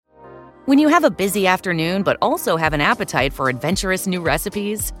When you have a busy afternoon but also have an appetite for adventurous new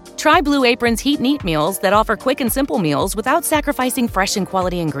recipes, try Blue Apron's Heat and Eat meals that offer quick and simple meals without sacrificing fresh and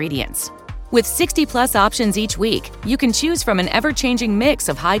quality ingredients. With 60-plus options each week, you can choose from an ever-changing mix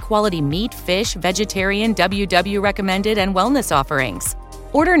of high-quality meat, fish, vegetarian, WW recommended, and wellness offerings.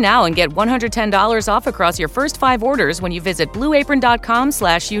 Order now and get $110 off across your first 5 orders when you visit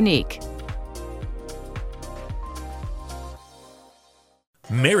blueapron.com/unique.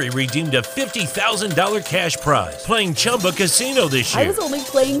 Mary redeemed a $50,000 cash prize playing Chumba Casino this year. I was only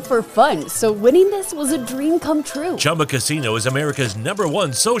playing for fun, so winning this was a dream come true. Chumba Casino is America's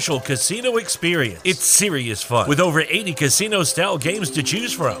 #1 social casino experience. It's serious fun. With over 80 casino-style games to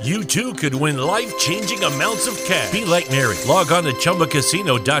choose from, you too could win life-changing amounts of cash. Be like Mary. Log on to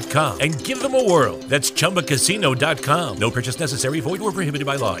ChumbaCasino.com and give them a whirl. That's ChumbaCasino.com. No purchase necessary. Void where prohibited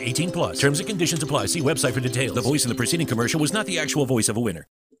by law. 18+. Terms and conditions apply. See website for details. The voice in the preceding commercial was not the actual voice of a winner.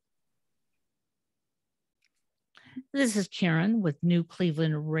 This is Karen with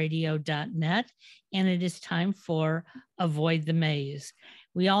NewClevelandRadio.net, and it is time for Avoid the Maze.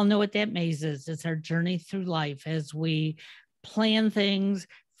 We all know what that maze is. It's our journey through life as we plan things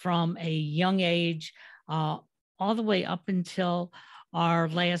from a young age, all the way up until our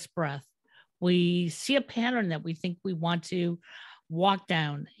last breath. We see a pattern that we think we want to walk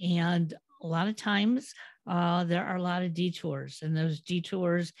down, and a lot of times there are a lot of detours, and those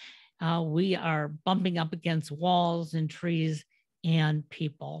detours we are bumping up against walls and trees and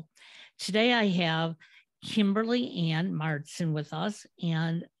people. Today I have KimberlyAnn Mardsen with us,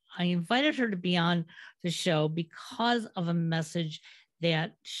 and I invited her to be on the show because of a message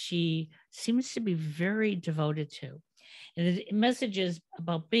that she seems to be very devoted to. And the message is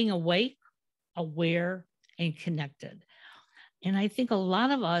about being awake, aware, and connected. And I think a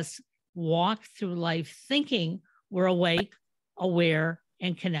lot of us walk through life thinking we're awake, aware,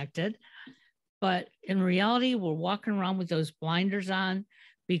 and connected. But in reality, we're walking around with those blinders on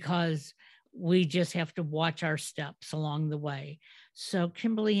because we just have to watch our steps along the way. So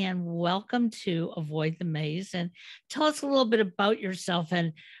KimberlyAnn, welcome to Avoid the Maze, and tell us a little bit about yourself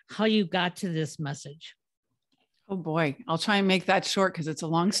and how you got to this message. Oh boy, I'll try and make that short because it's a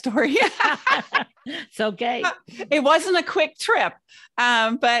long story. It's okay. It wasn't a quick trip,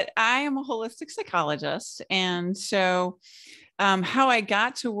 but I am a holistic psychologist. And so how I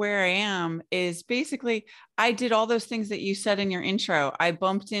got to where I am is basically, I did all those things that you said in your intro. I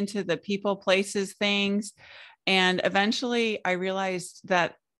bumped into the people, places, things. And eventually I realized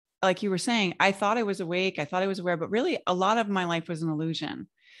that, like you were saying, I thought I was awake. I thought I was aware, but really a lot of my life was an illusion.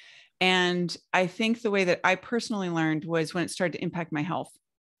 And I think the way that I personally learned was when it started to impact my health.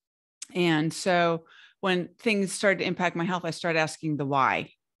 And so when things started to impact my health, I started asking the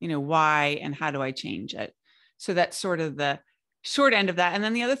why, why and how do I change it? So that's sort of the short end of that. And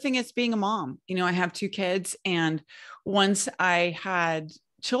then the other thing is being a mom. I have 2 kids. And once I had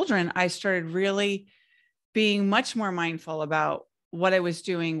children, I started really being much more mindful about what I was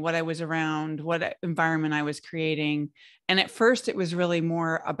doing, what I was around, what environment I was creating. And at first it was really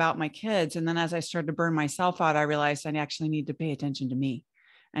more about my kids. And then as I started to burn myself out, I realized I actually need to pay attention to me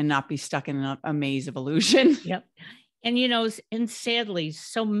and not be stuck in a maze of illusion. Yep. And, and sadly,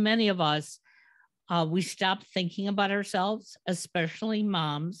 so many of us, we stop thinking about ourselves, especially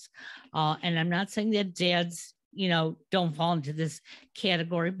moms. And I'm not saying that dads, don't fall into this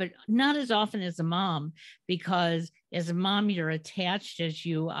category, but not as often as a mom, because as a mom, you're attached as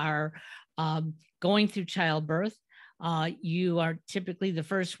you are going through childbirth. You are typically the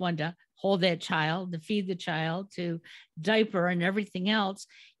first one to hold that child, to feed the child, to diaper and everything else.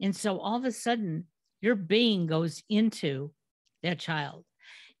 And so all of a sudden, your being goes into that child.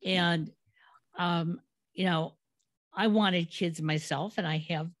 And I wanted kids myself, and I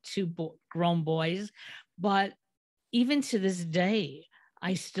have 2 grown boys, but even to this day,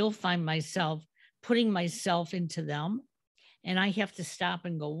 I still find myself putting myself into them, and I have to stop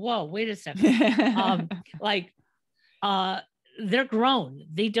and go, whoa, wait a second. They're grown.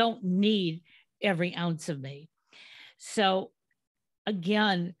 They don't need every ounce of me. So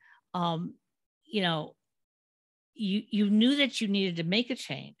again, you knew that you needed to make a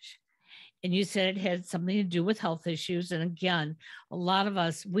change. And you said it had something to do with health issues. And again, a lot of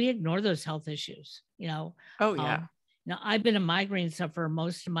us, we ignore those health issues, Oh, yeah. I've been a migraine sufferer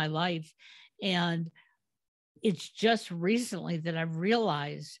most of my life. And it's just recently that I've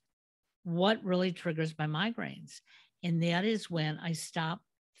realized what really triggers my migraines. And that is when I stop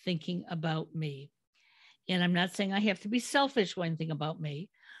thinking about me. And I'm not saying I have to be selfish when I think about me,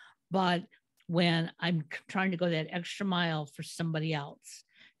 but when I'm trying to go that extra mile for somebody else,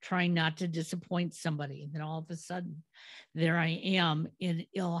 trying not to disappoint somebody. And then all of a sudden, there I am in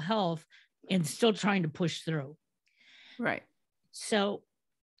ill health and still trying to push through. Right. So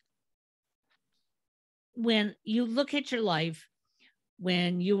when you look at your life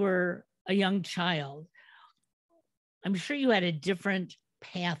when you were a young child, I'm sure you had a different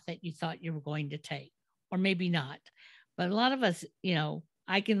path that you thought you were going to take, or maybe not. But a lot of us,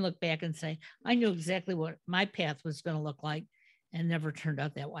 I can look back and say, I knew exactly what my path was going to look like and never turned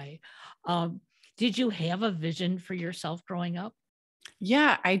out that way. Did you have a vision for yourself growing up?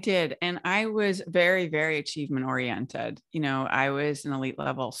 Yeah, I did. And I was very, very achievement oriented. I was an elite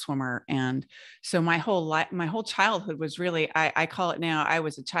level swimmer. And so my whole life, my whole childhood was really, I call it now, I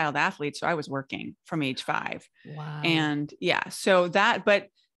was a child athlete. So I was working from age 5. Wow. And yeah, so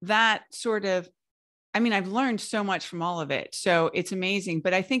that sort of, I've learned so much from all of it. So it's amazing.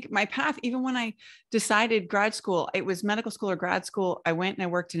 But I think my path, even when I decided grad school, it was medical school or grad school, I went and I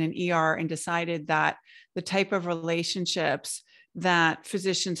worked in an ER and decided that the type of relationships that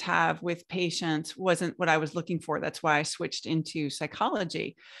physicians have with patients wasn't what I was looking for. That's why I switched into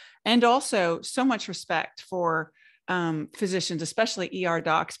psychology. And also so much respect for physicians, especially ER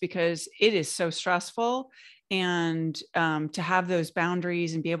docs, because it is so stressful. And to have those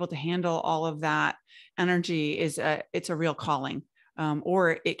boundaries and be able to handle all of that energy it's a real calling,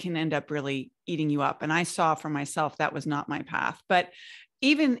 or it can end up really eating you up. And I saw for myself, that was not my path. But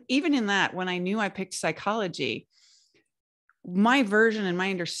even in that, when I knew I picked psychology, my version and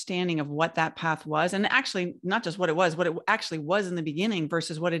my understanding of what that path was, and actually not just what it actually was in the beginning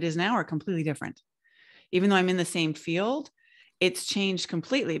versus what it is now, are completely different. Even though I'm in the same field, it's changed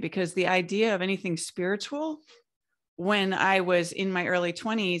completely, because the idea of anything spiritual when I was in my early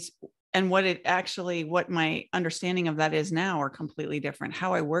 20s and what my understanding of that is now are completely different.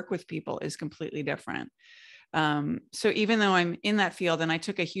 How I work with people is completely different. So even though I'm in that field, and I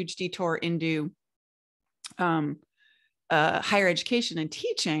took a huge detour into higher education and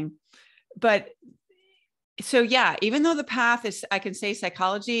teaching, but so yeah, even though the path is, I can say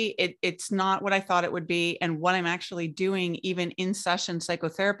psychology, it's not what I thought it would be. And what I'm actually doing, even in session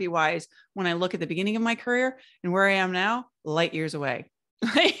psychotherapy wise, when I look at the beginning of my career and where I am now, light years away,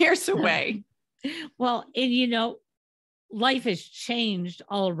 light years away. Well, and life has changed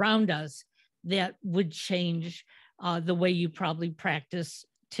all around us that would change the way you probably practice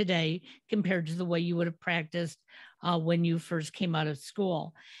today compared to the way you would have practiced when you first came out of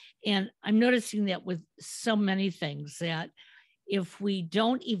school. And I'm noticing that with so many things, that if we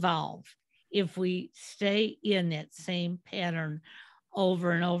don't evolve, if we stay in that same pattern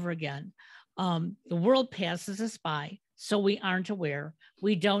over and over again, the world passes us by, so we aren't aware.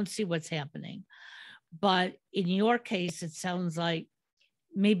 We don't see what's happening. But in your case, it sounds like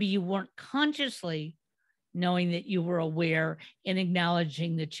maybe you weren't consciously knowing that you were aware and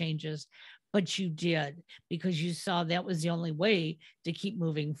acknowledging the changes, but you did, because you saw that was the only way to keep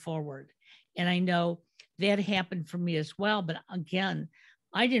moving forward. And I know that happened for me as well. But again,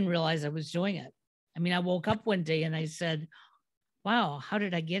 I didn't realize I was doing it. I woke up one day and I said, wow, how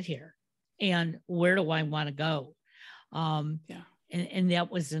did I get here? And where do I want to go? And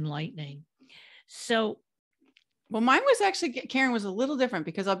that was enlightening. So, well, mine was actually, Karen, was a little different,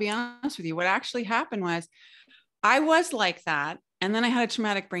 because I'll be honest with you. What actually happened was I was like that. And then I had a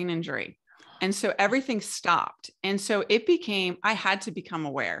traumatic brain injury. And so everything stopped. And so I had to become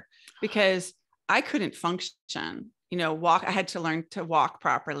aware, because I couldn't function, walk. I had to learn to walk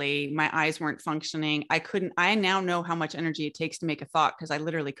properly. My eyes weren't functioning. I now know how much energy it takes to make a thought, because I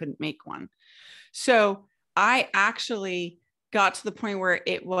literally couldn't make one. So I actually got to the point where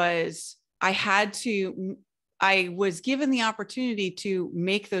I was given the opportunity to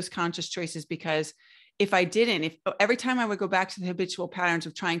make those conscious choices, because if I didn't, if every time I would go back to the habitual patterns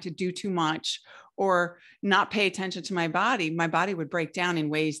of trying to do too much or not pay attention to my body would break down in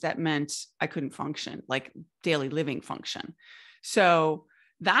ways that meant I couldn't function, like daily living function. So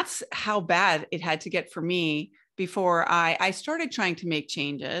that's how bad it had to get for me before I started trying to make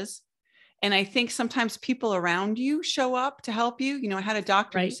changes. And I think sometimes people around you show up to help you. I had a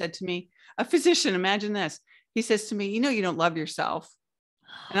doctor who said to me, a physician, imagine this. He says to me, you don't love yourself.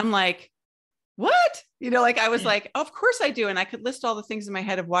 And I'm like, what? I was like, of course I do. And I could list all the things in my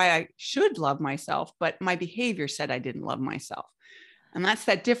head of why I should love myself, but my behavior said I didn't love myself. And that's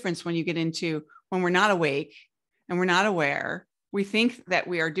that difference when you get into, when we're not awake and we're not aware, we think that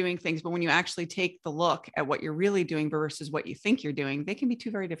we are doing things, but when you actually take the look at what you're really doing versus what you think you're doing, they can be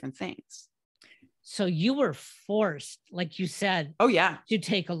two very different things. So you were forced, like you said, to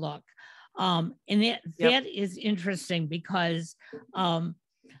take a look. And that is interesting, because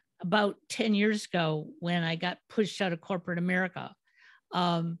about 10 years ago, when I got pushed out of corporate America,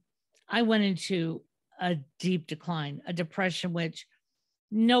 I went into a deep decline, a depression, which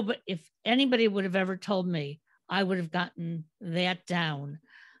if anybody would have ever told me I would have gotten that down,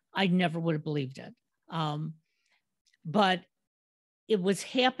 I never would have believed it. But it was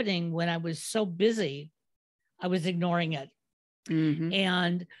happening when I was so busy, I was ignoring it. Mm-hmm.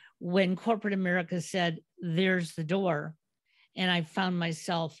 And when corporate America said, there's the door, and I found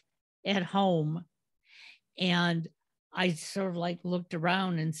myself at home, and I sort of like looked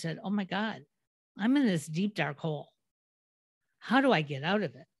around and said, oh my God, I'm in this deep, dark hole. How do I get out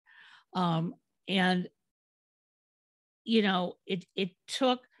of it? And, you know, it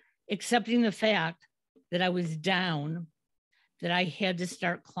took accepting the fact that I was down, that I had to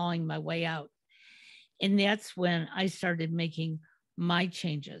start clawing my way out. And that's when I started making my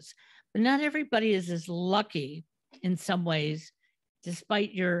changes. But not everybody is as lucky in some ways,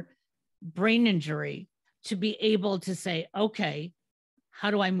 despite your brain injury, to be able to say, okay,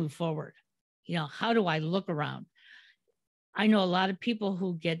 how do I move forward? You know, how do I look around? I know a lot of people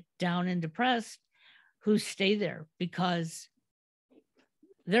who get down and depressed who stay there because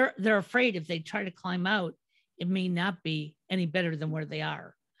they're afraid if they try to climb out, it may not be any better than where they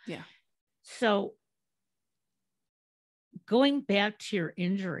are. Yeah. So going back to your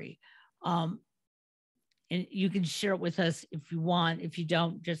injury, and you can share it with us if you want. If you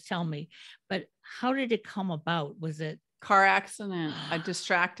don't, just tell me. But how did it come about? Was it car accident? A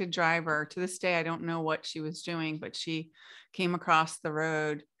distracted driver. To this day, I don't know what she was doing, but she came across the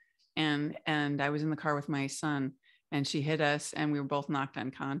road, and I was in the car with my son, and she hit us, and we were both knocked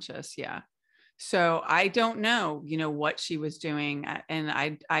unconscious. Yeah. So I don't know, you know, what she was doing. And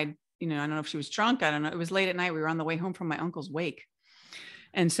I don't know if she was drunk. I don't know. It was late at night. We were on the way home from my uncle's wake.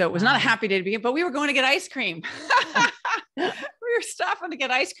 And so it was not a happy day to begin, but we were going to get ice cream. We were stopping to get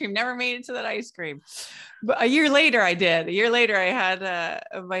ice cream. Never made it to that ice cream. But a year later, I did. A year later, I had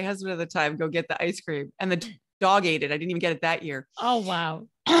my husband at the time go get the ice cream, and the dog ate it. I didn't even get it that year. Oh, wow.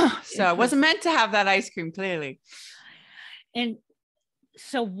 So I wasn't meant to have that ice cream, clearly. And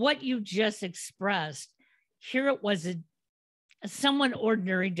so what you just expressed, here it was a somewhat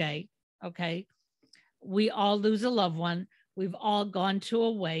ordinary day. Okay. We all lose a loved one. We've all gone to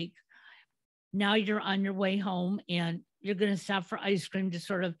a wake. Now you're on your way home, and you're going to stop for ice cream to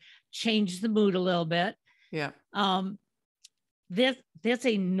sort of change the mood a little bit. Yeah. That's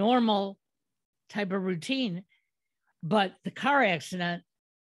a normal type of routine, but the car accident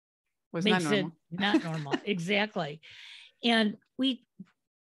makes it not normal. Exactly. And we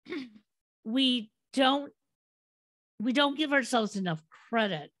don't give ourselves enough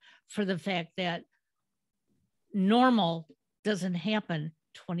credit for the fact that normal doesn't happen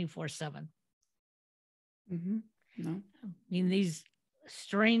 24/7. Mm-hmm. No. I mean, these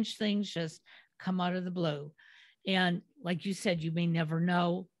strange things just come out of the blue. And like you said, you may never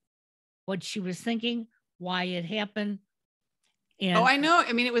know what she was thinking, why it happened. And I know.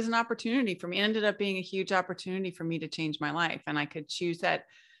 I mean, it was an opportunity for me. It ended up being a huge opportunity for me to change my life. And I could choose that.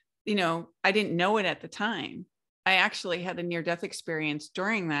 You know, I didn't know it at the time. I actually had a near-death experience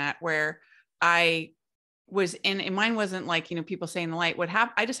during that where I was in, and mine wasn't like, you know, people saying the light. What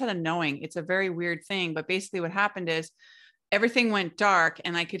happened, I just had a knowing. It's a very weird thing, but basically what happened is everything went dark,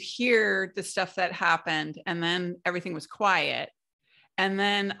 and I could hear the stuff that happened, and then everything was quiet. And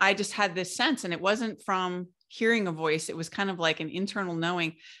then I just had this sense, and it wasn't from hearing a voice. It was kind of like an internal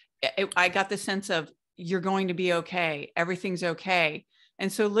knowing. I got the sense of, you're going to be okay. Everything's okay. And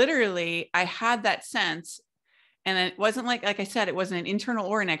so literally I had that sense. And it wasn't like I said, it wasn't an internal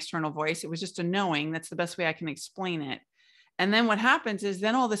or an external voice. It was just a knowing. That's the best way I can explain it. And then what happens is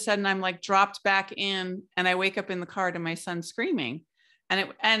then all of a sudden I'm like dropped back in, and I wake up in the car to my son screaming,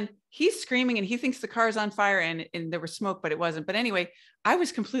 and he's screaming, and he thinks the car is on fire, and there was smoke, but it wasn't. But anyway, I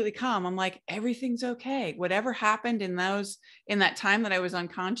was completely calm. I'm like, everything's okay. Whatever happened in that time that I was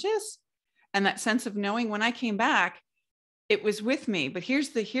unconscious, and that sense of knowing, when I came back, it was with me. But here's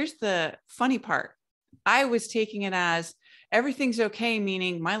the funny part. I was taking it as everything's okay,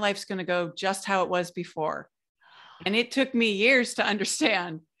 meaning my life's going to go just how it was before. And it took me years to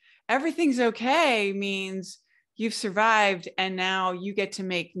understand everything's okay means you've survived, and now you get to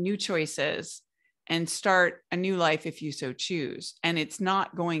make new choices and start a new life if you so choose. And it's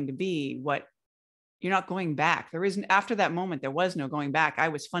not going to be what you're not going back. There isn't, after that moment, there was no going back. I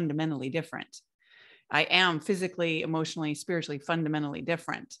was fundamentally different. I am physically, emotionally, spiritually, fundamentally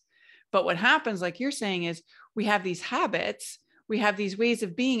different. But what happens, like you're saying, is we have these habits, we have these ways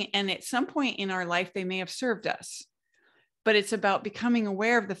of being, and at some point in our life, they may have served us. But it's about becoming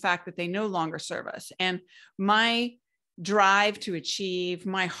aware of the fact that they no longer serve us. And my drive to achieve,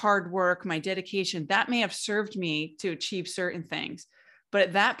 my hard work, my dedication, that may have served me to achieve certain things. But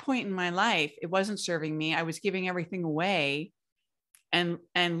at that point in my life, it wasn't serving me. I was giving everything away and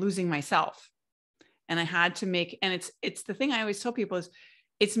losing myself. And I had to make, and it's the thing I always tell people is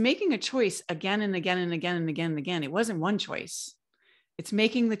it's making a choice again and again and again and again and again. It wasn't one choice. It's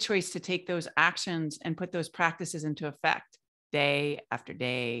making the choice to take those actions and put those practices into effect day after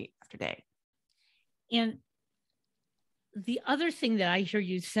day after day. And the other thing that I hear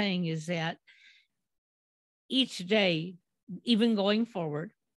you saying is that each day, even going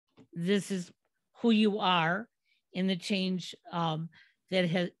forward, this is who you are in the change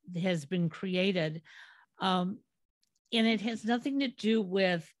that has been created. And it has nothing to do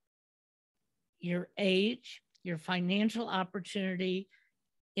with your age, your financial opportunity,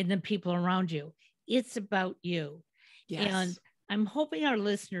 and the people around you. It's about you. Yes. And I'm hoping our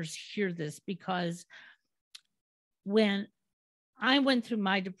listeners hear this, because when I went through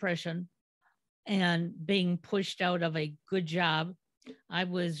my depression and being pushed out of a good job, I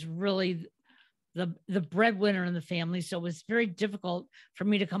was really the breadwinner in the family. So it was very difficult for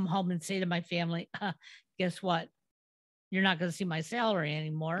me to come home and say to my family, guess what? You're not going to see my salary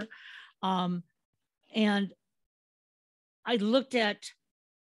anymore. And I looked at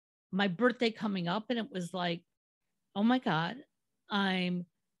my birthday coming up, and it was like, oh my God, I'm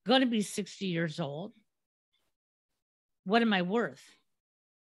going to be 60 years old. What am I worth?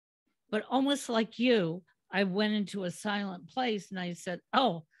 But almost like you, I went into a silent place and I said,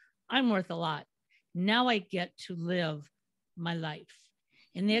 oh, I'm worth a lot. Now I get to live my life.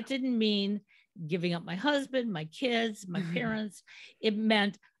 And that didn't mean giving up my husband, my kids, my parents. It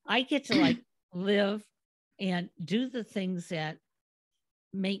meant I get to like live and do the things that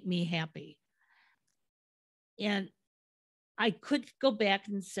make me happy. And I could go back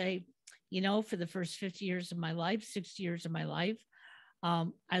and say, you know, for the first 50 years of my life, 60 years of my life,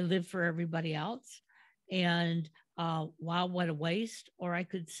 I lived for everybody else. And wow, what a waste. Or I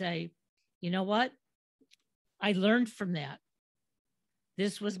could say, you know what? I learned from that.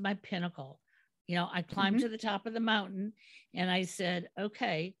 This was my pinnacle. You know, I climbed to the top of the mountain and I said,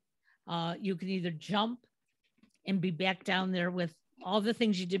 okay, you can either jump and be back down there with all the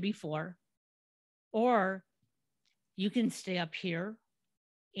things you did before, or you can stay up here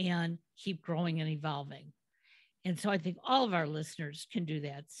and keep growing and evolving. And so I think all of our listeners can do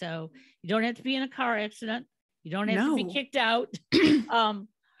that. So you don't have to be in a car accident. You don't have to be kicked out.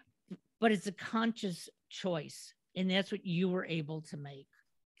 But it's a conscious choice. And that's what you were able to make.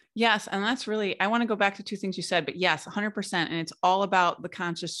 Yes. And that's really, I want to go back to two things you said, but yes, 100%. And it's all about the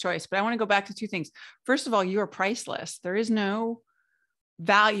conscious choice. But I want to go back to two things. First of all, you are priceless. There is no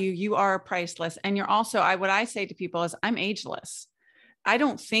value. You are priceless. And you're also, what I say to people is I'm ageless. I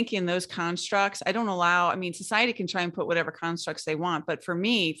don't think in those constructs. I don't allow, I mean, society can try and put whatever constructs they want. But for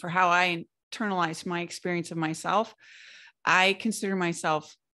me, for how I internalize my experience of myself, I consider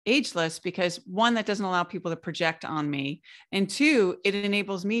myself ageless because one, that doesn't allow people to project on me. And two, it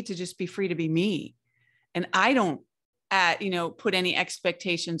enables me to just be free to be me. And I don't put any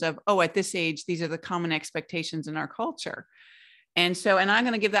expectations of, oh, at this age, these are the common expectations in our culture. And so, and I'm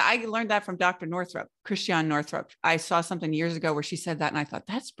going to give that, I learned that from Dr. Northrup, Christiane Northrup. I saw something years ago where she said that, and I thought,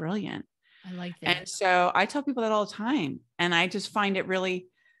 that's brilliant. I like that. And so I tell people that all the time, and I just find it really,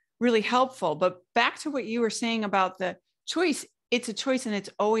 really helpful. But back to what you were saying about the choice, it's a choice and it's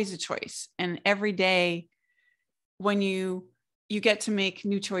always a choice. And every day when you get to make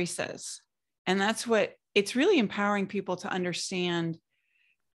new choices, and that's what it's really empowering people to understand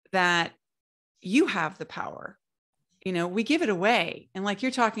that you have the power. You know, we give it away. And like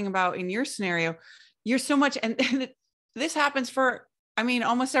you're talking about in your scenario, you're so much, and this happens for, I mean,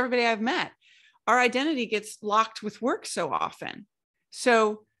 almost everybody I've met, our identity gets locked with work so often.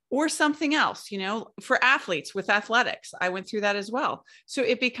 So, or something else, you know, for athletes with athletics, I went through that as well. So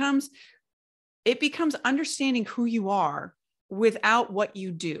it becomes understanding who you are without what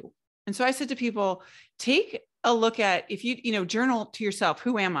you do. And so I said to people, take a look at, if you journal to yourself,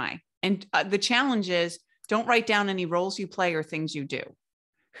 who am I? And the challenge is, don't write down any roles you play or things you do.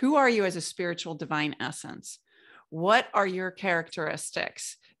 Who are you as a spiritual divine essence? What are your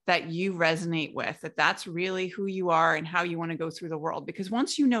characteristics that you resonate with, that's really who you are and how you want to go through the world? Because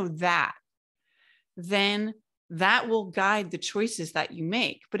once you know that, then that will guide the choices that you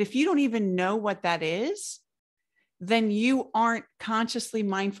make. But if you don't even know what that is, then you aren't consciously,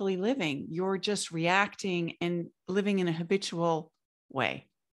 mindfully living. You're just reacting and living in a habitual way,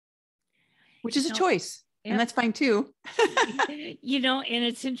 which is a choice. And that's fine too. And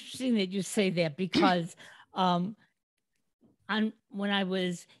it's interesting that you say that, because when I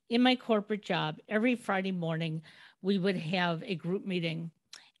was in my corporate job, every Friday morning, we would have a group meeting.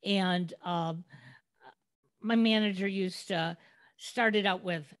 And my manager used to started out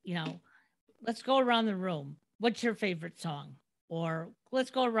with, let's go around the room. What's your favorite song? Or let's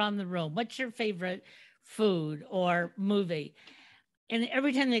go around the room. What's your favorite food or movie? And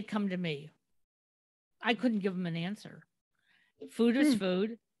every time they'd come to me, I couldn't give them an answer. Food is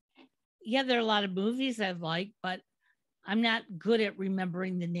food. Yeah, there are a lot of movies I've liked, but I'm not good at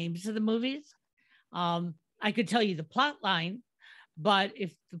remembering the names of the movies. I could tell you the plot line, but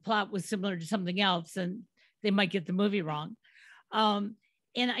if the plot was similar to something else, then they might get the movie wrong. And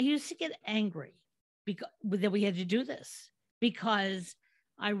I used to get angry because that we had to do this, because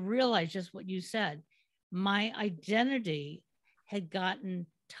I realized just what you said. My identity had gotten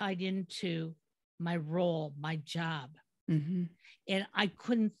tied into my role, my job. Mm-hmm. And I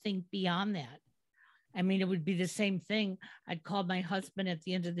couldn't think beyond that. I mean, it would be the same thing. I'd call my husband at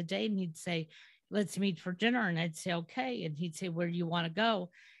the end of the day and he'd say, let's meet for dinner. And I'd say, okay. And he'd say, where do you want to go?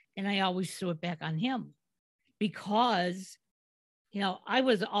 And I always threw it back on him because, I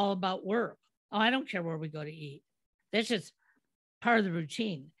was all about work. Oh, I don't care where we go to eat. That's just part of the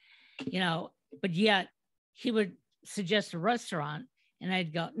routine, but yet he would suggest a restaurant and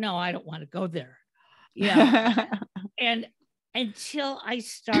I'd go, no, I don't want to go there. And until I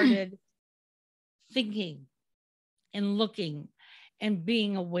started thinking and looking and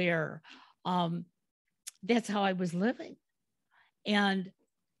being aware, that's how I was living. And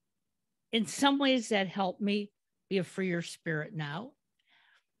in some ways that helped me be a freer spirit now.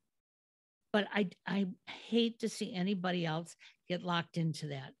 But I hate to see anybody else get locked into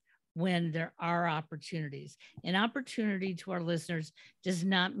that when there are opportunities. An opportunity, to our listeners, does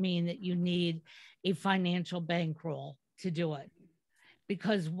not mean that you need a financial bankroll to do it.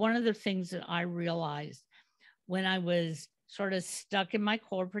 Because one of the things that I realized when I was sort of stuck in my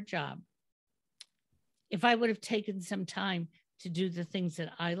corporate job, if I would have taken some time to do the things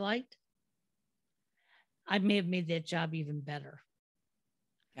that I liked, I may have made that job even better.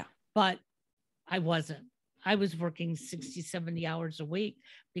 Yeah. But I wasn't. I was working 60, 70 hours a week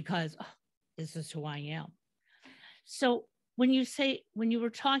because this is who I am. So when you were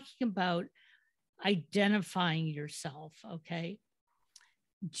talking about identifying yourself, okay,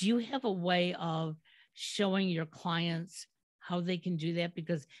 do you have a way of showing your clients how they can do that?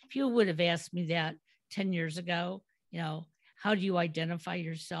 Because if you would have asked me that 10 years ago, how do you identify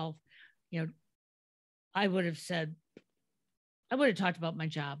yourself? I would have talked about my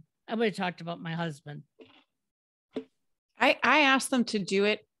job. I would have talked about my husband. I asked them to do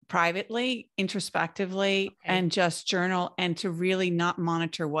it privately, introspectively, and just journal, and to really not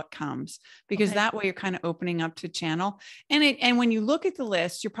monitor what comes, because that way you're kind of opening up to channel. And when you look at the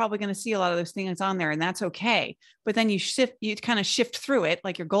list, you're probably going to see a lot of those things on there, and that's okay. But then you kind of shift through it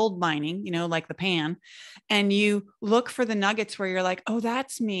like you're gold mining, like the pan, and you look for the nuggets where you're like, oh,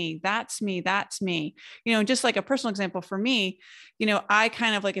 that's me. That's me. That's me. Just like a personal example for me, I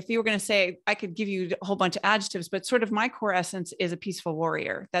kind of like, if you were going to say, I could give you a whole bunch of adjectives, but sort of my core essence is a peaceful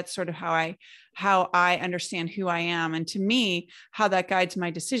warrior. That's sort of how I understand who I am. And to me, how that guides my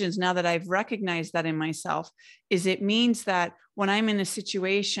decisions now that I've recognized that in myself is it means that when I'm in a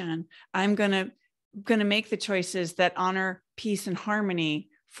situation, I'm going to make the choices that honor peace and harmony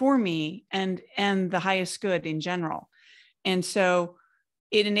for me and the highest good in general. And so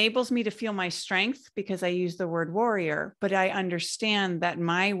it enables me to feel my strength because I use the word warrior, but I understand that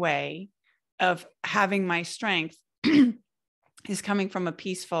my way of having my strength is coming from a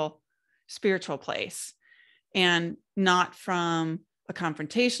peaceful spiritual place and not from a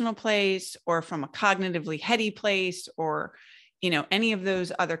confrontational place or from a cognitively heady place or, any of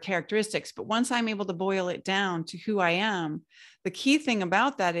those other characteristics. But once I'm able to boil it down to who I am, the key thing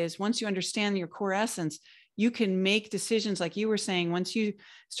about that is once you understand your core essence, you can make decisions like you were saying. Once you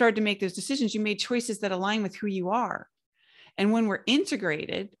started to make those decisions, you made choices that align with who you are. And when we're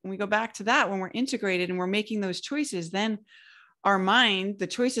integrated, when we go back to that, when we're integrated and we're making those choices, then our mind, the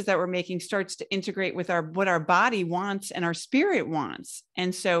choices that we're making starts to integrate with what our body wants and our spirit wants.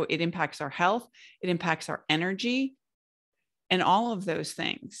 And so it impacts our health, it impacts our energy and all of those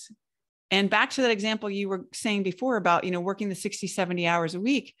things. And back to that example you were saying before about, working the 60, 70 hours a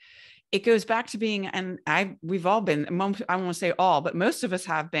week, it goes back to being, and we've all been, I won't say all, but most of us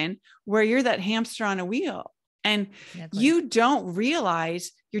have been, where you're that hamster on a wheel. And you don't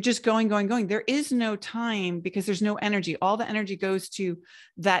realize you're just going. There is no time because there's no energy. All the energy goes to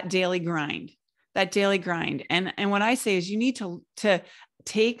that daily grind. And what I say is you need to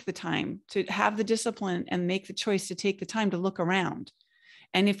take the time to have the discipline and make the choice to take the time to look around.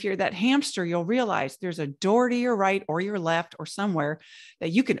 And if you're that hamster, you'll realize there's a door to your right or your left or somewhere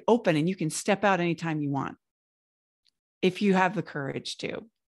that you can open and you can step out anytime you want if you have the courage to.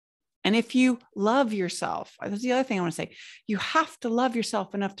 And if you love yourself, that's the other thing I want to say, you have to love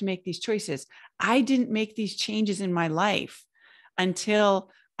yourself enough to make these choices. I didn't make these changes in my life until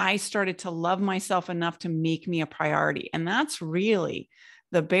I started to love myself enough to make me a priority. And that's really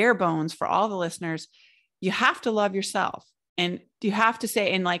the bare bones for all the listeners. You have to love yourself. And you have to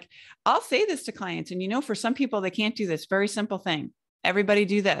say, and like, I'll say this to clients, and, you know, for some people, they can't do this. Very simple thing. Everybody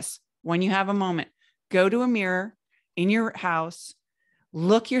do this. When you have a moment, go to a mirror in your house,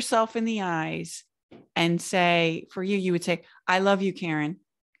 look yourself in the eyes and say, for you, you would say, I love you, Karen,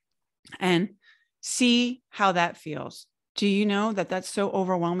 and see how that feels. Do you know that that's so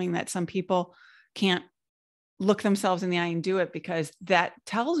overwhelming that some people can't look themselves in the eye and do it, because that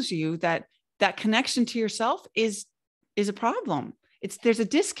tells you that that connection to yourself is a problem. There's a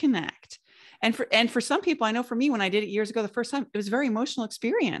disconnect. And for some people, I know for me, when I did it years ago, the first time, it was a very emotional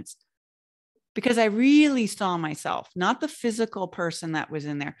experience, because I really saw myself, not the physical person that was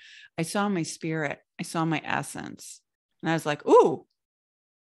in there. I saw my spirit. I saw my essence. And I was like, ooh,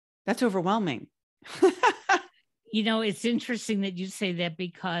 that's overwhelming. You know, it's interesting that you say that,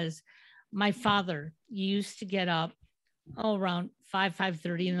 because my father used to get up around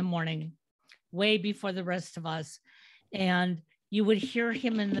 5:30 in the morning, way before the rest of us. And you would hear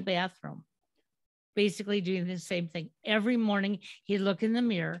him in the bathroom, basically doing the same thing. Every morning he'd look in the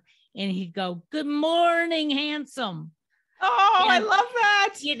mirror and he'd go, "Good morning, handsome." Oh, And, I love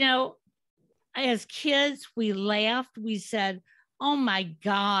that. you know, as kids, we laughed. We said, "Oh my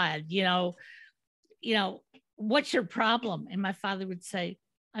God, what's your problem?" And my father would say,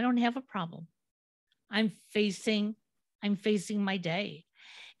 "I don't have a problem. I'm facing my day."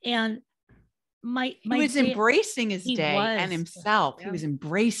 And he was embracing his day and himself. Yeah. He was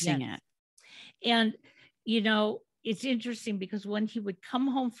embracing it. And, it's interesting, because when he would come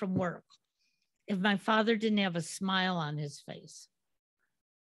home from work, if my father didn't have a smile on his face,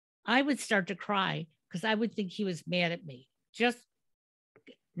 I would start to cry, because I would think he was mad at me. Just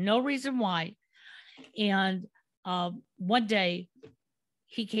no reason why. And one day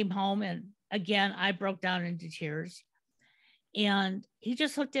he came home, and again, I broke down into tears. And he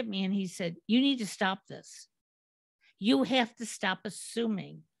just looked at me and he said, "You need to stop this. You have to stop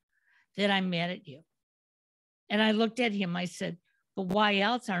assuming that I'm mad at you." And I looked at him. I said, "But why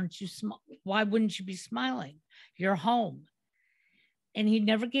else aren't you? Why wouldn't you be smiling? You're home." And he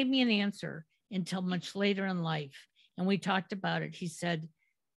never gave me an answer until much later in life. And we talked about it. He said,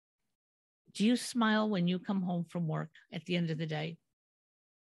 "Do you smile when you come home from work at the end of the day?"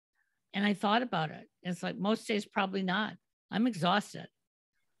 And I thought about it. It's like, most days, probably not. I'm exhausted.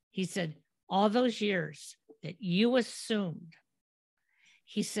 He said, "All those years that you assumed,"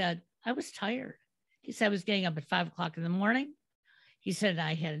 he said, "I was tired." He said, "I was getting up at 5:00 in the morning." He said,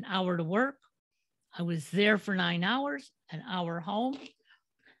 "I had an hour to work. I was there for 9 hours, an hour home."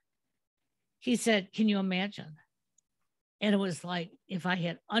 He said, "Can you imagine?" And it was like, if I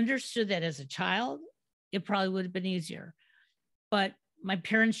had understood that as a child, it probably would have been easier. But my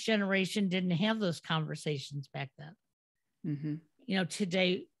parents' generation didn't have those conversations back then. Mm-hmm.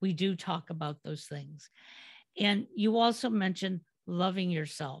 Today we do talk about those things. And you also mentioned loving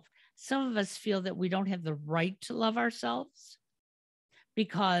yourself. Some of us feel that we don't have the right to love ourselves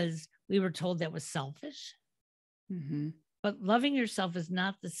because we were told that was selfish. Mm-hmm. But loving yourself is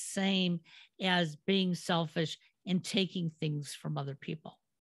not the same as being selfish and taking things from other people.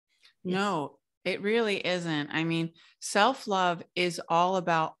 No, it really isn't. I mean, self-love is all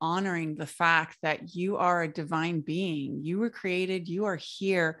about honoring the fact that you are a divine being. You were created, you are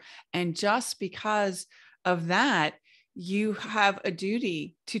here. And just because of that, you have a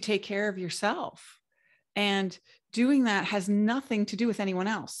duty to take care of yourself. And doing that has nothing to do with anyone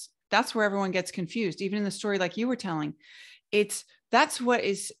else. That's where everyone gets confused. Even in the story like you were telling, that's what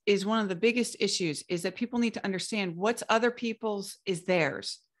is one of the biggest issues, is that people need to understand what's other people's is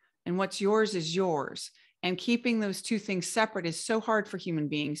theirs and what's yours is yours. And keeping those two things separate is so hard for human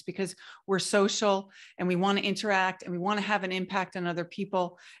beings, because we're social and we want to interact and we want to have an impact on other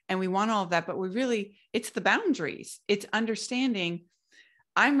people and we want all of that. But it's the boundaries. It's understanding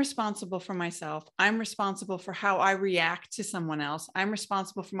I'm responsible for myself. I'm responsible for how I react to someone else. I'm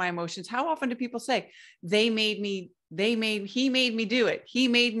responsible for my emotions. How often do people say, he made me do it. He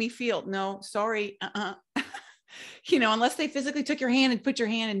made me feel. No, sorry. Unless they physically took your hand and put your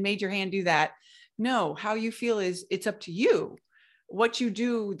hand and made your hand do that. No, how you feel it's up to you. What you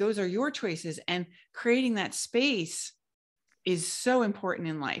do, those are your choices. And creating that space is so important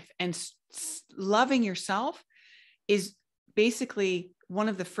in life. And loving yourself is basically one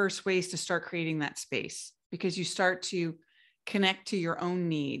of the first ways to start creating that space, because you start to connect to your own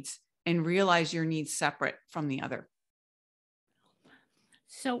needs and realize your needs separate from the other.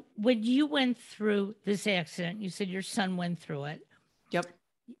 So when you went through this accident, you said your son went through it. Yep.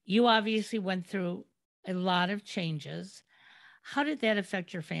 You obviously went through a lot of changes. How did that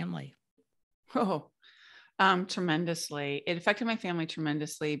affect your family? Oh, tremendously. It affected my family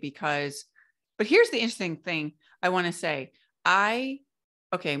tremendously because, but here's the interesting thing I want to say.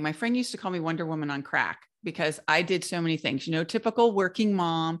 Okay, my friend used to call me Wonder Woman on crack because I did so many things, typical working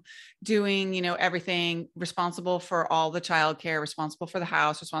mom doing, everything, responsible for all the childcare, responsible for the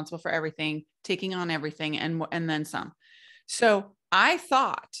house, responsible for everything, taking on everything and then some. So I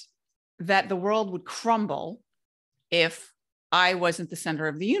thought that the world would crumble if I wasn't the center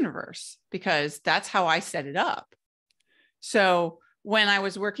of the universe, because that's how I set it up. So when I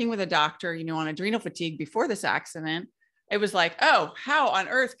was working with a doctor, on adrenal fatigue before this accident, it was like, oh, how on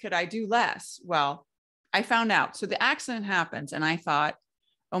earth could I do less? Well, I found out. So the accident happens and I thought,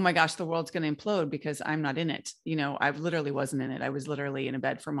 oh my gosh, the world's going to implode because I'm not in it. I literally wasn't in it. I was literally in a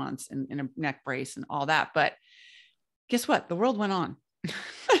bed for months and in a neck brace and all that. But guess what? The world went on.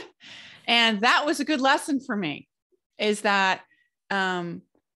 And that was a good lesson for me, is that the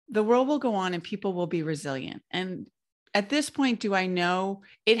world will go on and people will be resilient. And at this point, do I know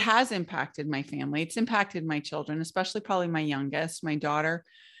it has impacted my family? It's impacted my children, especially probably my youngest, my daughter.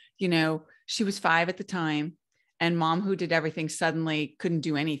 She was 5 at the time, and mom, who did everything, suddenly couldn't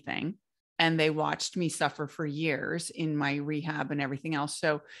do anything. And they watched me suffer for years in my rehab and everything else.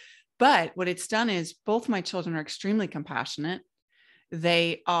 So, but what it's done is both my children are extremely compassionate.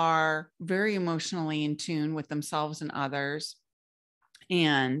 They are very emotionally in tune with themselves and others.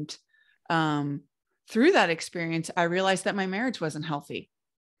 And through that experience, I realized that my marriage wasn't healthy.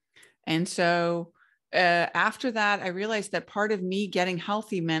 And so after that, I realized that part of me getting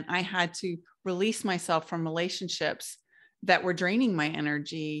healthy meant I had to release myself from relationships that were draining my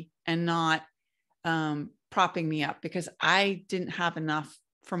energy and not propping me up, because I didn't have enough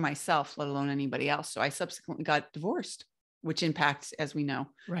for myself, let alone anybody else. So I subsequently got divorced, which impacts, as we know,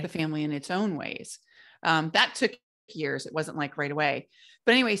 the family in its own ways. That took years. It wasn't like right away.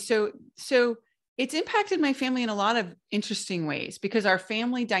 But anyway, so it's impacted my family in a lot of interesting ways because our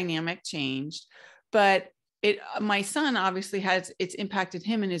family dynamic changed, but my son obviously it's impacted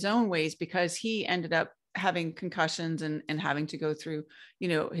him in his own ways because he ended up having concussions and having to go through,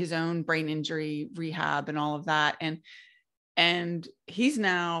 his own brain injury rehab and all of that. And he's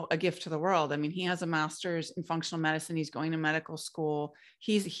now a gift to the world. I mean, he has a master's in functional medicine. He's going to medical school.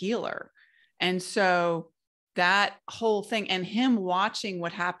 He's a healer. And so that whole thing, and him watching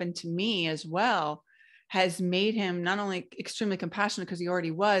what happened to me as well, has made him not only extremely compassionate, because he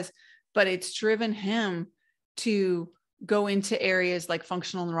already was, but it's driven him to go into areas like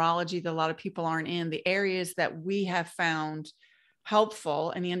functional neurology that a lot of people aren't in, the areas that we have found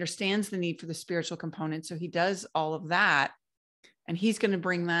helpful. And he understands the need for the spiritual component. So he does all of that. And he's going to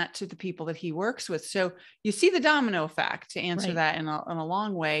bring that to the people that he works with. So you see the domino effect, to answer that in a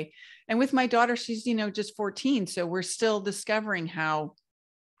long way. And with my daughter, she's, just 14. So we're still discovering how,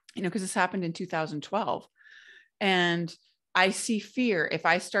 because this happened in 2012. And I see fear if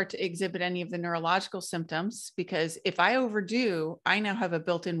I start to exhibit any of the neurological symptoms, because if I overdo, I now have a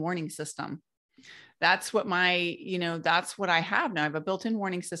built-in warning system. That's what that's what I have now. I have a built-in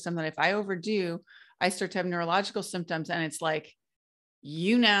warning system that if I overdo, I start to have neurological symptoms. And it's like,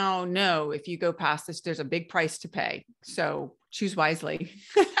 now know if you go past this, there's a big price to pay. So choose wisely.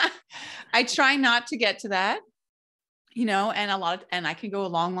 I try not to get to that, and I can go a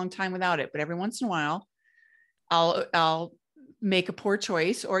long, long time without it, but every once in a while I'll make a poor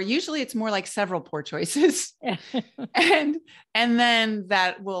choice, or usually it's more like several poor choices. and then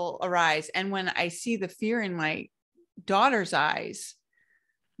that will arise. And when I see the fear in my daughter's eyes,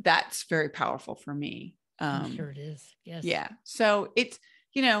 that's very powerful for me. I'm sure it is. Yes. Yeah. So it's,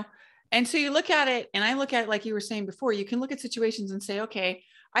 and so you look at it, and I look at it like you were saying before, you can look at situations and say, okay,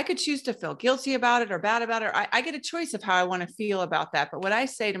 I could choose to feel guilty about it or bad about it. I get a choice of how I want to feel about that. But what I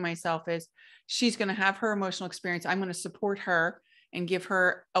say to myself is, she's going to have her emotional experience. I'm going to support her and give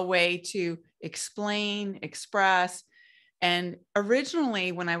her a way to explain, express. And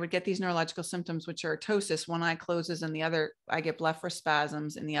originally, when I would get these neurological symptoms, which are ptosis, one eye closes and the other, I get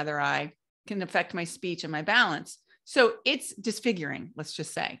blepharospasms in the other eye, can affect my speech and my balance. So it's disfiguring, let's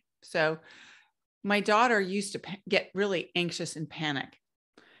just say. So my daughter used to get really anxious and panic.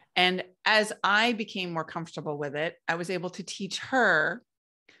 And as I became more comfortable with it, I was able to teach her,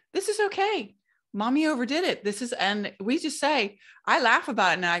 this is okay. Mommy overdid it. And we just say, I laugh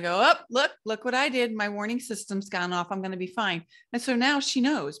about it and I go, oh, look what I did. My warning system's gone off. I'm going to be fine. And so now she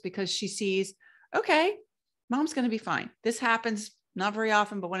knows, because she sees, okay, mom's going to be fine. This happens not very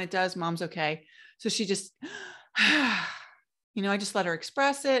often, but when it does, mom's okay. So she just, I just let her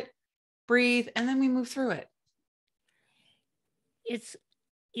express it, breathe, and then we move through it. It's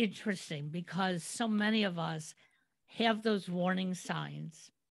interesting because so many of us have those warning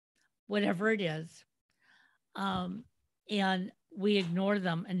signs, whatever it is, and we ignore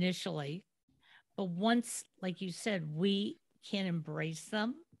them initially. But once, like you said, we can embrace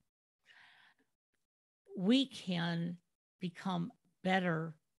them, we can become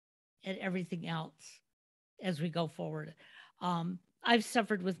better at everything else as we go forward. I've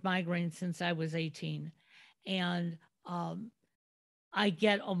suffered with migraines since I was 18, and I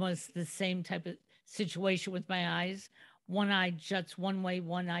get almost the same type of situation with my eyes. One eye juts one way,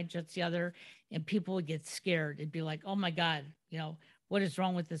 one eye juts the other, and people would get scared. It'd be like, oh my God, what is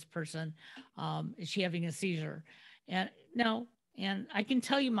wrong with this person? Is she having a seizure? And no, and I can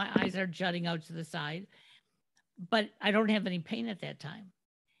tell you my eyes are jutting out to the side, but I don't have any pain at that time.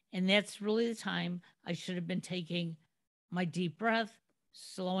 And that's really the time I should have been taking my deep breath,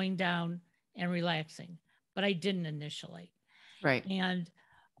 slowing down, and relaxing. But I didn't initially. Right. And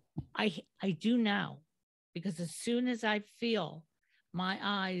I do now, because as soon as I feel my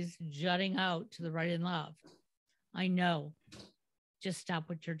eyes jutting out to the right and left, I know, just stop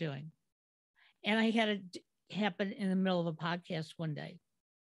what you're doing. And I had it happen in the middle of a podcast one day.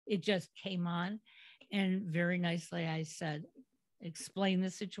 It just came on, and very nicely I said, explain the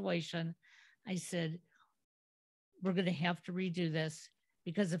situation. I said, we're going to have to redo this,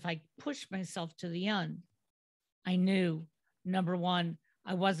 because if I push myself to the end, I knew, number one,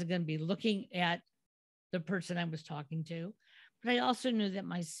 I wasn't going to be looking at the person I was talking to, but I also knew that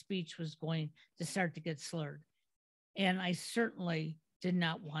my speech was going to start to get slurred. And I certainly did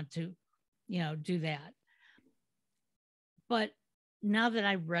not want to, do that. But now that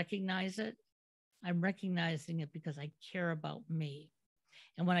I recognize it, I'm recognizing it because I care about me.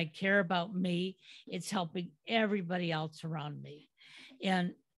 And when I care about me, it's helping everybody else around me.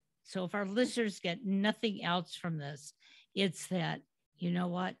 And so if our listeners get nothing else from this, it's that, you know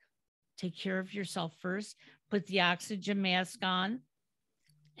what? Take care of yourself first, put the oxygen mask on.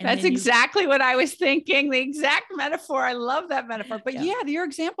 That's exactly what I was thinking. The exact metaphor. I love that metaphor. But yeah, your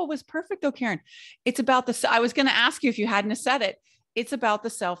example was perfect though, Karen. It's about I was going to ask you if you hadn't said it. It's about the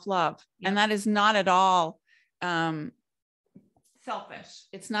self-love. Yep. And that is not at all selfish.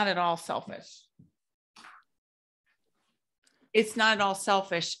 It's not at all selfish. It's not at all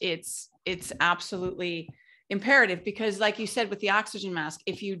selfish. It's absolutely imperative, because like you said, with the oxygen mask,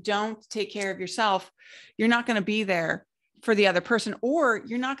 if you don't take care of yourself, you're not going to be there for the other person, or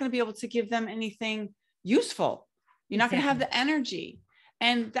you're not going to be able to give them anything useful. You're not going to have the energy.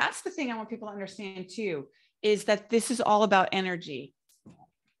 And that's the thing I want people to understand too, is that this is all about energy.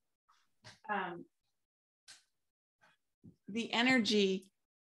 The energy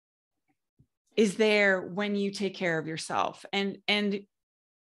is there when you take care of yourself. And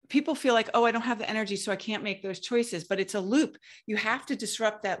people feel like, oh, I don't have the energy, so I can't make those choices, but it's a loop. You have to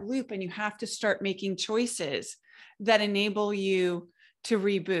disrupt that loop, and you have to start making choices that enable you to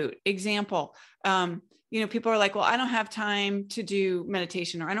reboot. Example, people are like, well, I don't have time to do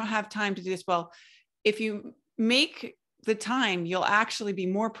meditation, or I don't have time to do this. Well, if you make the time, you'll actually be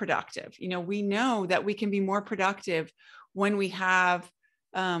more productive. We know that we can be more productive when we have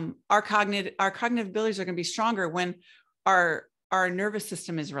our cognitive abilities are going to be stronger when our nervous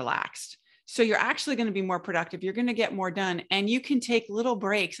system is relaxed. So you're actually going to be more productive. You're going to get more done, and you can take little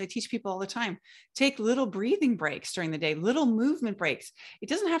breaks. I teach people all the time, take little breathing breaks during the day, little movement breaks. It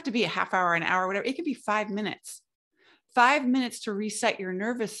doesn't have to be a half hour, an hour, whatever. It could be 5 minutes to reset your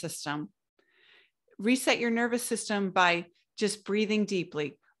nervous system. Reset your nervous system by just breathing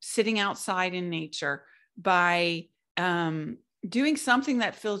deeply, sitting outside in nature, by doing something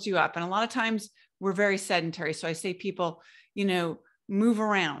that fills you up. And a lot of times we're very sedentary. So I say people, move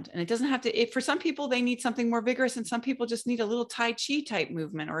around, and it doesn't have to, for some people, they need something more vigorous, and some people just need a little Tai Chi type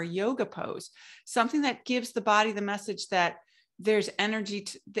movement or a yoga pose, something that gives the body the message that there's energy,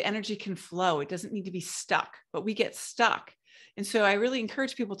 the energy can flow. It doesn't need to be stuck, but we get stuck. And so I really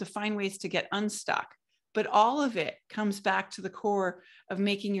encourage people to find ways to get unstuck, but all of it comes back to the core of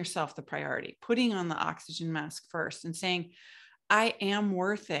making yourself the priority, putting on the oxygen mask first and saying, I am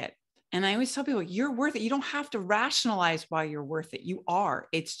worth it. And I always tell people, you're worth it. You don't have to rationalize why you're worth it. You are.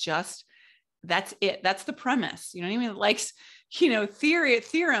 It's just, that's it. That's the premise. You know what I mean? Like,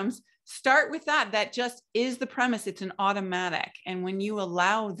 theorems start with that. That just is the premise. It's an automatic. And when you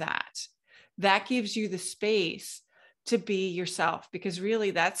allow that, that gives you the space to be yourself, because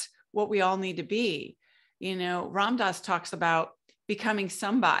really that's what we all need to be. Ram Dass talks about becoming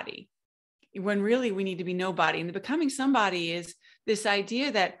somebody when really we need to be nobody. And the becoming somebody is this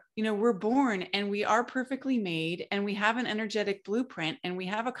idea that, we're born and we are perfectly made and we have an energetic blueprint and we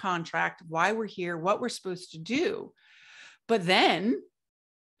have a contract, why we're here, what we're supposed to do. But then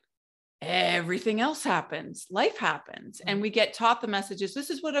everything else happens, life happens, and we get taught the messages. This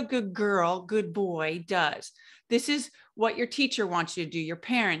is what a good girl, good boy does. This is what your teacher wants you to do, your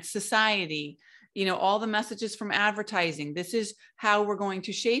parents, society, all the messages from advertising. This is how we're going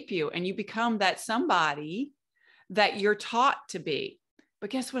to shape you. And you become that somebody that you're taught to be. But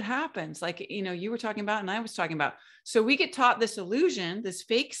guess what happens? Like, you were talking about, and I was talking about. So we get taught this illusion, this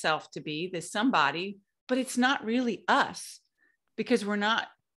fake self to be this somebody, but it's not really us because we're not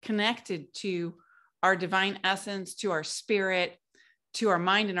connected to our divine essence, to our spirit, to our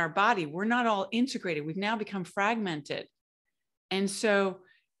mind and our body. We're not all integrated. We've now become fragmented. And so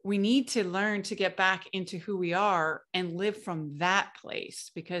we need to learn to get back into who we are and live from that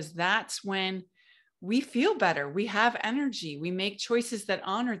place, because that's when we feel better. We have energy. We make choices that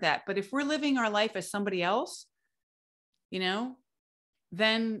honor that. But if we're living our life as somebody else,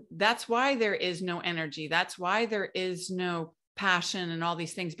 then that's why there is no energy. That's why there is no passion and all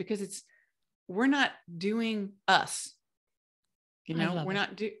these things, because we're not doing us, we're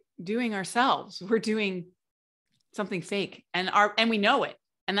not doing ourselves. We're doing something fake and we know it.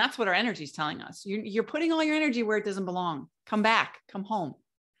 And that's what our energy is telling us. You're putting all your energy where it doesn't belong. Come back, come home.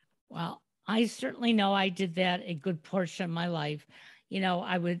 Well, I certainly know I did that a good portion of my life.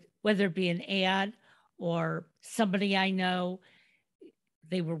 I would, whether it be an ad or somebody I know,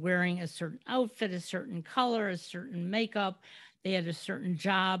 they were wearing a certain outfit, a certain color, a certain makeup. They had a certain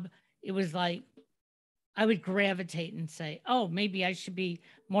job. It was like, I would gravitate and say, oh, maybe I should be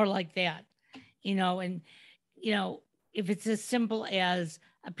more like that, and, if it's as simple as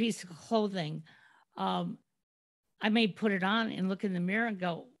a piece of clothing, I may put it on and look in the mirror and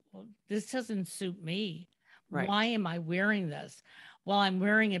go, well, this doesn't suit me. Right. Why am I wearing this? Well, I'm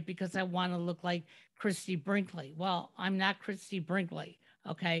wearing it because I want to look like Christy Brinkley. Well, I'm not Christy Brinkley.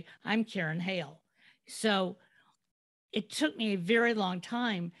 Okay. I'm Karen Hale. So it took me a very long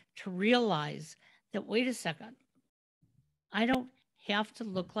time to realize that, wait a second, I don't have to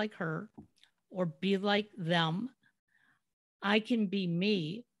look like her or be like them. I can be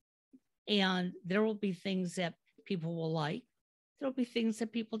me, and there will be things that people will like. There'll be things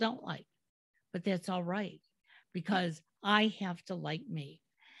that people don't like, but that's all right, because I have to like me.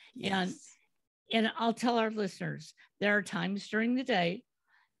 Yes. And I'll tell our listeners, there are times during the day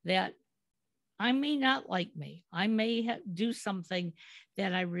that I may not like me. I may do something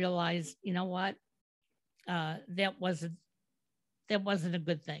that I realize, you know what, that wasn't a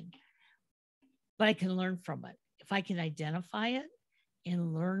good thing, but I can learn from it. If I can identify it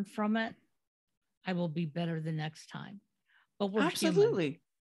and learn from it, I will be better the next time. But we're absolutely human.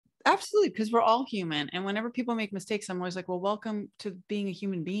 Absolutely, because we're all human. And whenever people make mistakes, I'm always like, well, welcome to being a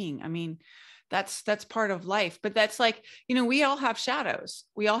human being. I mean, that's part of life. But that's like, we all have shadows.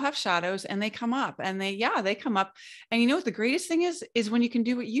 We all have shadows, and they come up, and they come up. And what the greatest thing is when you can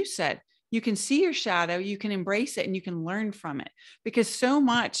do what you said. You can see your shadow, you can embrace it, and you can learn from it. Because so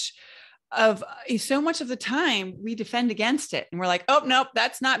much of the time we defend against it, and we're like, oh, nope,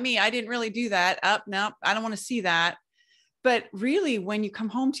 that's not me. I didn't really do that. Nope, I don't want to see that. But really, when you come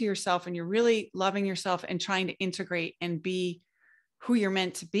home to yourself and you're really loving yourself and trying to integrate and be who you're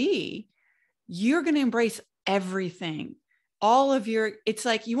meant to be, you're going to embrace everything. It's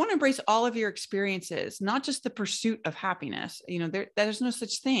like you want to embrace all of your experiences, not just the pursuit of happiness. There's no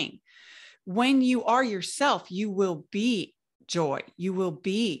such thing. When you are yourself, you will be joy. You will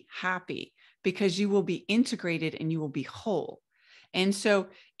be happy because you will be integrated and you will be whole. And so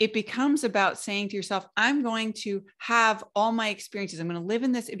it becomes about saying to yourself, I'm going to have all my experiences. I'm going to live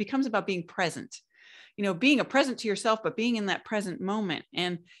in this. It becomes about being present, being a present to yourself, but being in that present moment.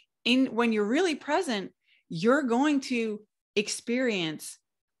 And when you're really present, you're going to experience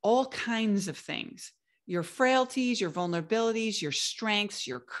all kinds of things, your frailties, your vulnerabilities, your strengths,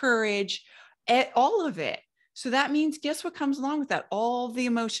 your courage, all of it. So that means, guess what comes along with that? All the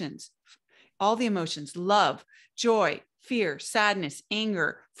emotions, love, joy, fear, sadness,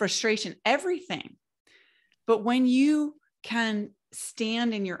 anger, frustration, everything. But when you can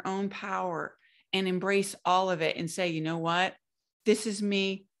stand in your own power and embrace all of it and say, you know what, this is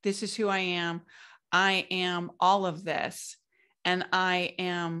me. This is who I am. I am all of this. And I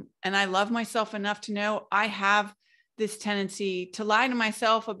love myself enough to know I have this tendency to lie to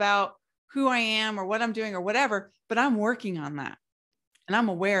myself about who I am or what I'm doing or whatever, but I'm working on that. And I'm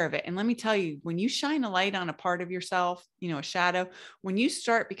aware of it. And let me tell you, when you shine a light on a part of yourself, a shadow, when you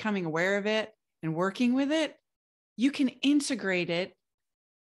start becoming aware of it and working with it, you can integrate it.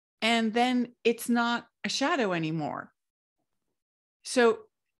 And then it's not a shadow anymore. So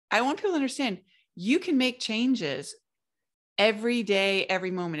I want people to understand you can make changes every day,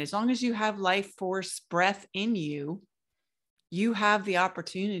 every moment. As long as you have life force, breath in you, you have the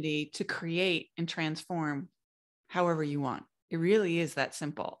opportunity to create and transform however you want. It really is that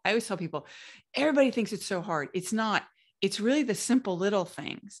simple. I always tell people, everybody thinks it's so hard. It's not. It's really the simple little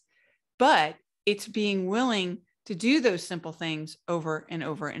things, but it's being willing to do those simple things over and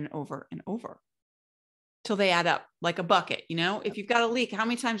over and over and over till they add up like a bucket. You know, if you've got a leak, how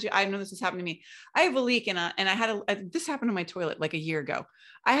many times I know this has happened to me. I have a leak and I had this happened to my toilet like a year ago.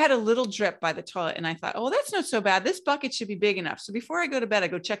 I had a little drip by the toilet and I thought, oh, that's not so bad. This bucket should be big enough. So before I go to bed, I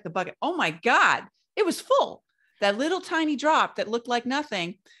go check the bucket. Oh my God, it was full. That little tiny drop that looked like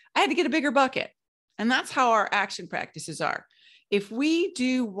nothing. I had to get a bigger bucket. And that's how our action practices are. If we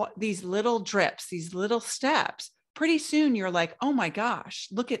do these little drips, these little steps, pretty soon you're like, oh my gosh,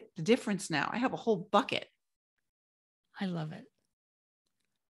 look at the difference now. I have a whole bucket. I love it.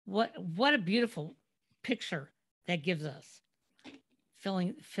 What a beautiful picture that gives us,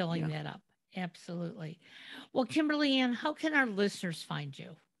 filling that up. Absolutely. Well, KimberlyAnn, how can our listeners find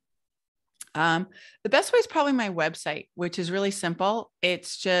you? The best way is probably my website, which is really simple.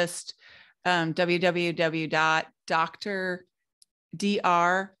 It's just www.drKimberlyAnn,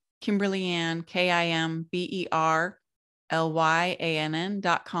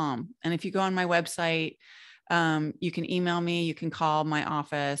 KimberlyAnn.com. And if you go on my website, you can email me, you can call my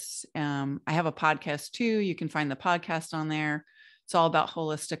office. I have a podcast too. You can find the podcast on there. It's all about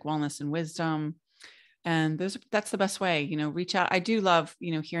holistic wellness and wisdom. And that's the best way, reach out. I do love,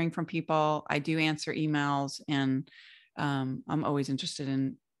 hearing from people. I do answer emails, and I'm always interested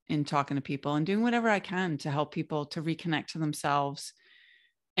in talking to people and doing whatever I can to help people to reconnect to themselves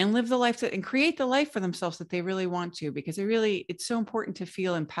and live the life and create the life for themselves that they really want to, because it's so important to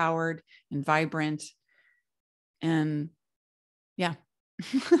feel empowered and vibrant. And yeah.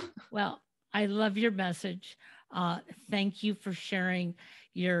 Well, I love your message. Thank you for sharing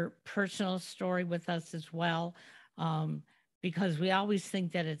your personal story with us as well, because we always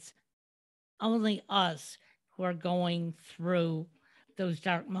think that it's only us who are going through those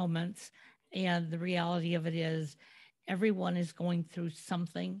dark moments. And the reality of it is everyone is going through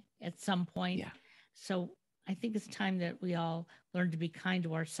something at some point. Yeah. So I think it's time that we all learn to be kind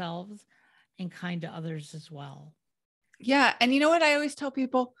to ourselves and kind to others as well. Yeah. And you know what I always tell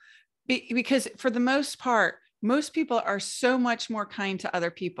people? Because for the most part, most people are so much more kind to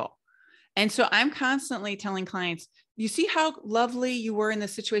other people. And so I'm constantly telling clients, you see how lovely you were in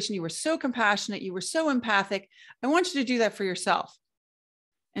this situation. You were so compassionate. You were so empathic. I want you to do that for yourself.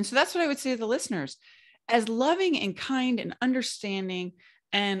 And so that's what I would say to the listeners. As loving and kind and understanding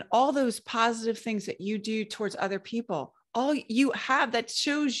and all those positive things that you do towards other people, all you have that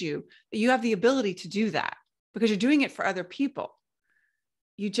shows you that you have the ability to do that because you're doing it for other people.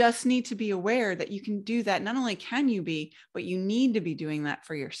 You just need to be aware that you can do that. Not only can you be, but you need to be doing that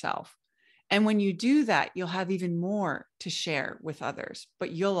for yourself. And when you do that, you'll have even more to share with others,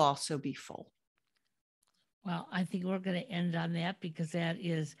 but you'll also be full. Well, I think we're going to end on that because that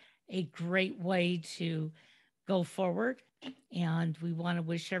is a great way to go forward. And we want to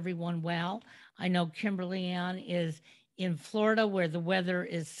wish everyone well. I know KimberlyAnn is in Florida where the weather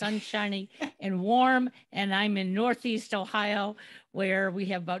is sunshiny and warm. And I'm in Northeast Ohio where we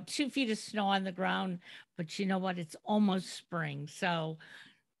have about 2 feet of snow on the ground. But you know what? It's almost spring. So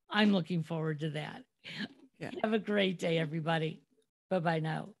I'm looking forward to that. Yeah. Have a great day, everybody. Bye-bye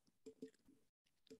now.